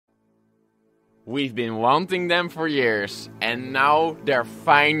We've been wanting them for years, and now they're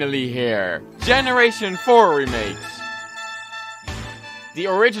finally here. Generation 4 Remakes. The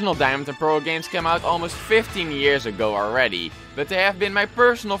original Diamond and Pearl games came out almost 15 years ago already, but they have been my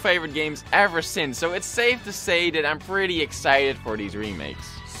personal favorite games ever since, so it's safe to say that I'm pretty excited for these remakes.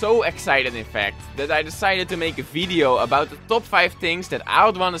 So excited in fact, that I decided to make a video about the top 5 things that I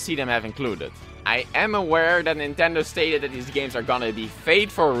would want to see them have included. I am aware that Nintendo stated that these games are gonna be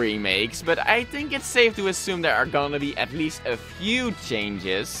faithful remakes, but I think it's safe to assume there are gonna be at least a few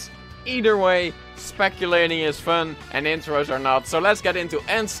changes. Either way, speculating is fun and intros are not, so let's get into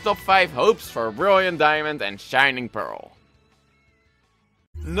Ant's top 5 hopes for Brilliant Diamond and Shining Pearl.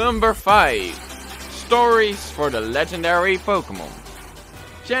 Number 5. Stories for the legendary Pokémon.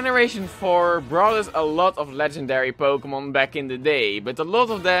 Generation 4 brought us a lot of legendary Pokémon back in the day, but a lot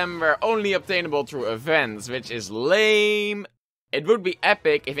of them were only obtainable through events, which is lame. It would be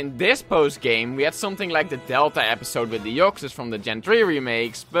epic if in this post-game we had something like the Delta episode with the Deoxys from the Gen 3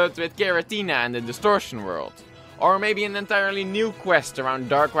 remakes, but with Giratina and the Distortion world. Or maybe an entirely new quest around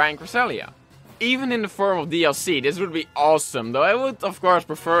Darkrai and Cresselia. Even in the form of DLC, this would be awesome, though I would of course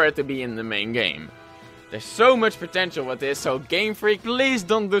prefer it to be in the main game. There's so much potential with this, so Game Freak, please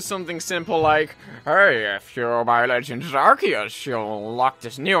don't do something simple like, hey, if you buy Legends Arceus, you'll unlock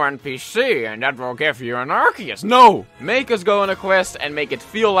this new NPC and that will give you an Arceus. No! Make us go on a quest and make it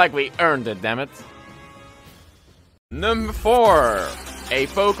feel like we earned it, dammit. Number 4. A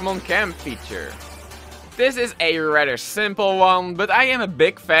Pokémon Camp feature. This is a rather simple one, but I am a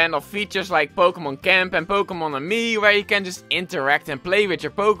big fan of features like Pokémon Camp and Pokémon and Me, where you can just interact and play with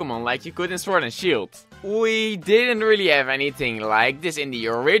your Pokémon like you could in Sword and Shield. We didn't really have anything like this in the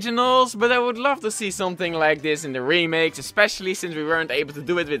originals, but I would love to see something like this in the remakes, especially since we weren't able to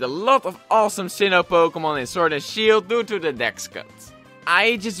do it with a lot of awesome Sinnoh Pokémon in Sword and Shield due to the dex cut.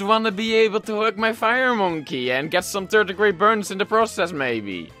 I just wanna be able to hug my Fire Monkey and get some 3rd-degree burns in the process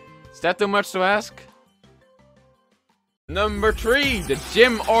maybe. Is that too much to ask? Number 3, the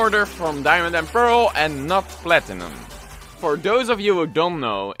gym order from Diamond and Pearl and not Platinum. For those of you who don't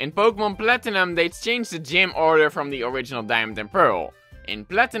know, in Pokémon Platinum they changed the gym order from the original Diamond and Pearl. In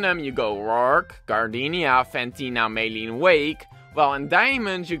Platinum you go Roark, Gardenia, Fantina, Maylene, Wake, while in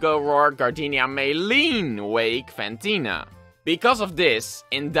Diamond you go Roark, Gardenia, Maylene, Wake, Fantina. Because of this,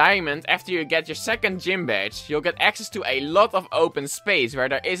 in Diamond, after you get your 2nd gym badge, you'll get access to a lot of open space where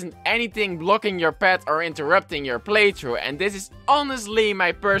there isn't anything blocking your path or interrupting your playthrough, and this is honestly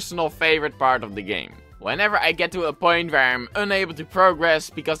my personal favorite part of the game. Whenever I get to a point where I'm unable to progress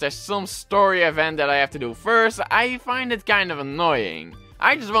because there's some story event that I have to do first, I find it kind of annoying.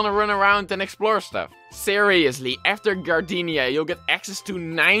 I just want to run around and explore stuff. Seriously, after Gardenia you'll get access to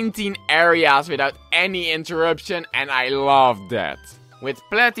 19 areas without any interruption, and I love that. With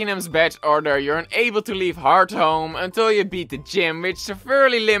Platinum's badge order you're unable to leave Heart home until you beat the gym, which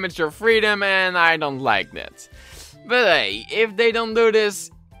severely limits your freedom, and I don't like that. But hey, if they don't do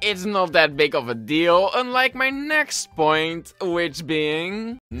this, it's not that big of a deal, unlike my next point, which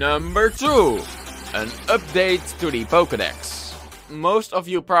being... Number 2. An update to the Pokédex. Most of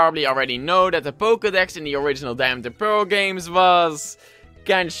you probably already know that the Pokédex in the original Diamond and Pearl games was...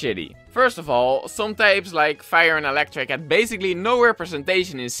 kinda shitty. First of all, some types like Fire and Electric had basically no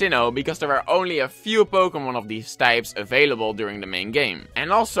representation in Sinnoh because there were only a few Pokémon of these types available during the main game.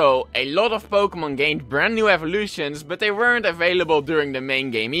 And also, a lot of Pokémon gained brand new evolutions, but they weren't available during the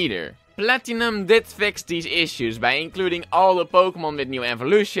main game either. Platinum did fix these issues by including all the Pokémon with new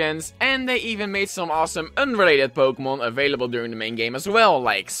evolutions, and they even made some awesome unrelated Pokémon available during the main game as well,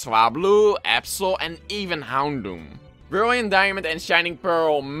 like Swablu, Absol, and even Houndoom. Brilliant Diamond and Shining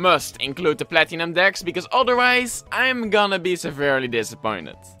Pearl must include the Platinum Dex, because otherwise I'm gonna be severely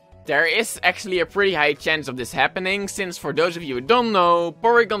disappointed. There is actually a pretty high chance of this happening, since for those of you who don't know,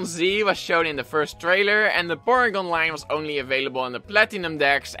 Porygon Z was shown in the first trailer and the Porygon line was only available in the Platinum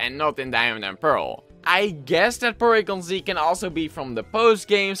Dex and not in Diamond and Pearl. I guess that Porygon Z can also be from the post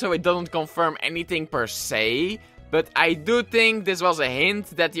game, so it doesn't confirm anything per se. But I do think this was a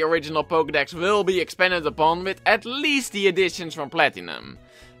hint that the original Pokédex will be expanded upon with at least the additions from Platinum.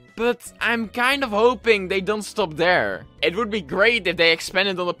 But I'm kind of hoping they don't stop there. It would be great if they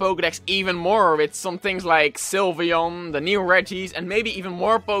expanded on the Pokédex even more with some things like Sylveon, the new Regis, and maybe even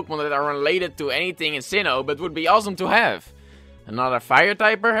more Pokémon that are related to anything in Sinnoh, but would be awesome to have. Another fire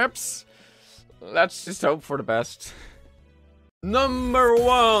type perhaps? Let's just hope for the best. Number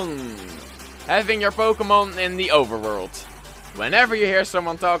 1. Having your Pokémon in the overworld. Whenever you hear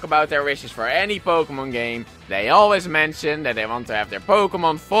someone talk about their wishes for any Pokémon game, they always mention that they want to have their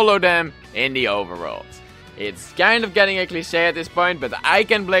Pokémon follow them in the overworld. It's kind of getting a cliche at this point, but I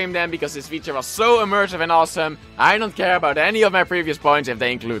can't blame them because this feature was so immersive and awesome. I don't care about any of my previous points if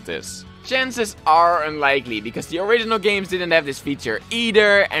they include this. Chances are unlikely because the original games didn't have this feature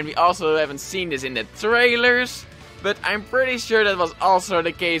either, and we also haven't seen this in the trailers. But I'm pretty sure that was also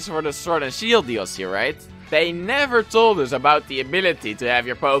the case for the Sword and Shield DLC, right? They never told us about the ability to have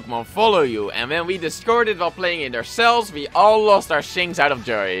your Pokemon follow you, and when we discovered it while playing it ourselves, we all lost our shins out of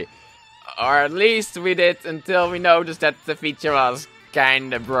joy. Or at least we did until we noticed that the feature was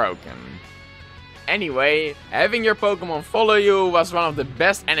kinda broken. Anyway, having your Pokemon follow you was one of the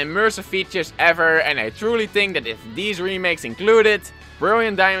best and immersive features ever, and I truly think that if these remakes include it,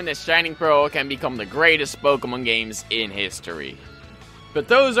 Brilliant Diamond and Shining Pearl can become the greatest Pokemon games in history. But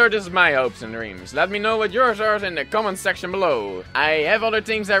those are just my hopes and dreams. Let me know what yours are in the comments section below. I have other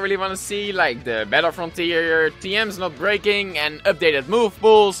things I really want to see, like the Battle Frontier, TMs not breaking, and updated move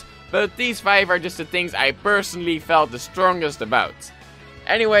pools, but these 5 are just the things I personally felt the strongest about.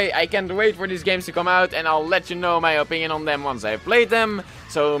 Anyway, I can't wait for these games to come out, and I'll let you know my opinion on them once I've played them,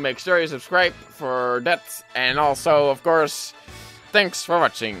 so make sure you subscribe for that, and also, of course, thanks for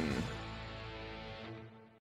watching.